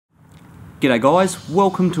G'day guys,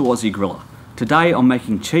 welcome to Aussiegriller. Today I'm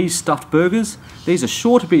making cheese stuffed burgers. These are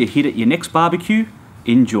sure to be a hit at your next barbecue.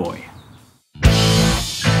 Enjoy.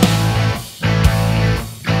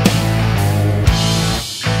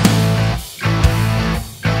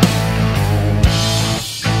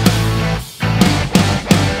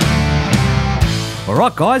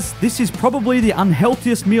 Alright guys, this is probably the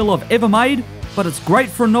unhealthiest meal I've ever made, but it's great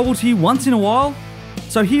for a novelty once in a while.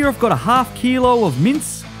 So here I've got a half kilo of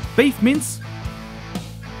mince, beef mince,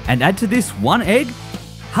 and add to this 1 egg,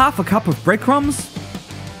 half a cup of breadcrumbs,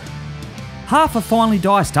 half a finely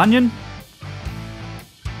diced onion,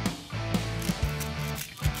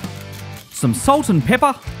 some salt and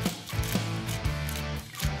pepper,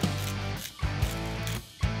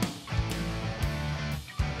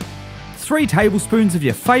 three tablespoons of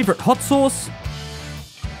your favourite hot sauce,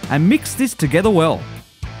 and mix this together well.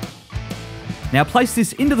 Now place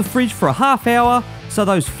this into the fridge for a half hour so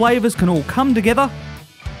those flavours can all come together.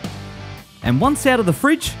 And once out of the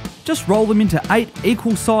fridge, just roll them into 8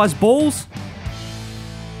 equal sized balls.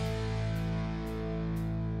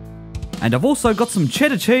 And I've also got some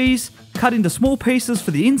cheddar cheese cut into small pieces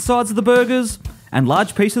for the insides of the burgers and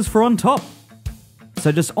large pieces for on top.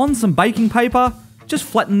 So just on some baking paper, just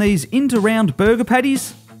flatten these into round burger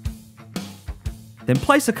patties. Then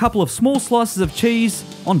place a couple of small slices of cheese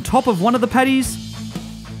on top of one of the patties.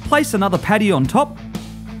 Place another patty on top,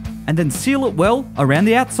 and then seal it well around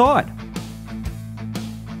the outside.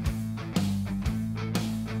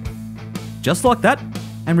 Just like that,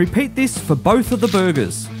 and repeat this for both of the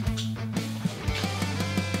burgers.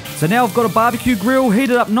 So now I've got a barbecue grill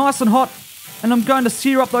heated up nice and hot, and I'm going to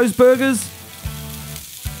sear up those burgers.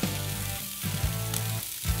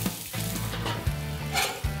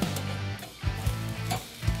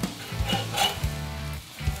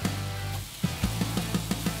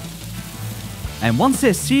 And once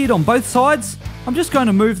they're seared on both sides, I'm just going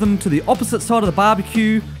to move them to the opposite side of the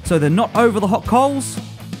barbecue so they're not over the hot coals.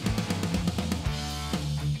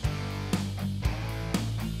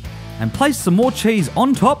 And place some more cheese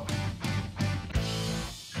on top.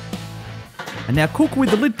 And now cook with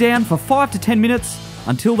the lid down for 5 to 10 minutes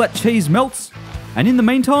until that cheese melts. And in the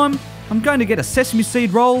meantime, I'm going to get a sesame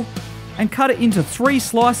seed roll and cut it into 3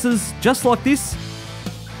 slices just like this.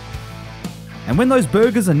 And when those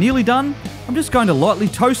burgers are nearly done, I'm just going to lightly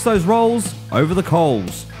toast those rolls over the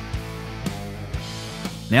coals.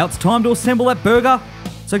 Now it's time to assemble that burger.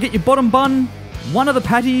 So get your bottom bun, one of the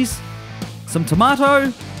patties, some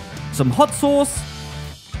tomato, some hot sauce,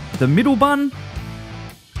 the middle bun,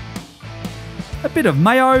 a bit of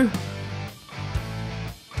mayo,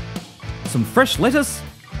 some fresh lettuce,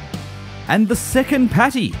 and the second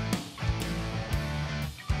patty.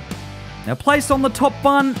 Now place on the top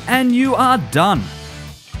bun and you are done.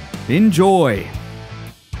 Enjoy.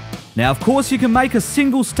 Now of course you can make a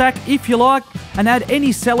single stack if you like and add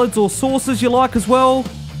any salads or sauces you like as well.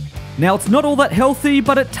 Now it's not all that healthy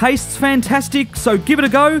but it tastes fantastic, so give it a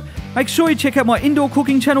go. Make sure you check out my indoor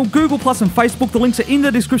cooking channel, Google Plus and Facebook. The links are in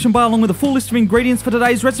the description bar along with a full list of ingredients for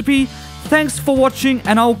today's recipe. Thanks for watching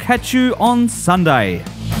and I'll catch you on Sunday.